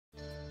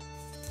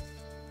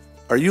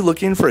Are you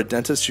looking for a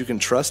dentist you can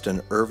trust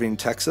in Irving,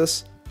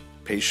 Texas?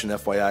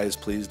 PatientFYI is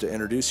pleased to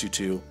introduce you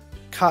to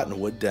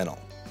Cottonwood Dental.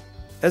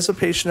 As a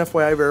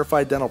PatientFYI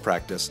Verified Dental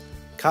Practice,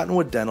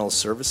 Cottonwood Dental's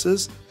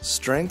services,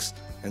 strengths,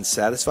 and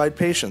satisfied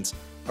patients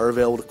are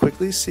available to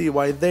quickly see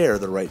why they're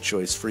the right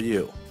choice for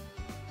you.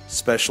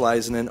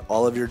 Specializing in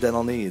all of your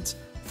dental needs,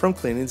 from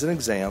cleanings and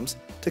exams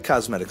to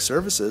cosmetic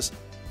services,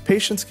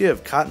 patients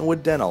give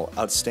Cottonwood Dental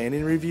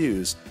outstanding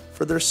reviews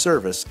for their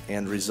service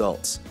and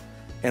results.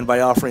 And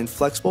by offering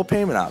flexible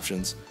payment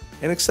options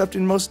and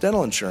accepting most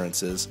dental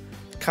insurances,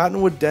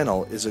 Cottonwood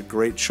Dental is a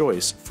great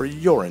choice for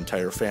your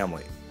entire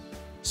family.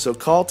 So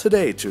call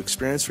today to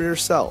experience for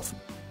yourself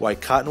why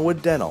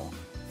Cottonwood Dental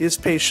is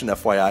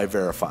PatientFYI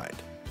Verified.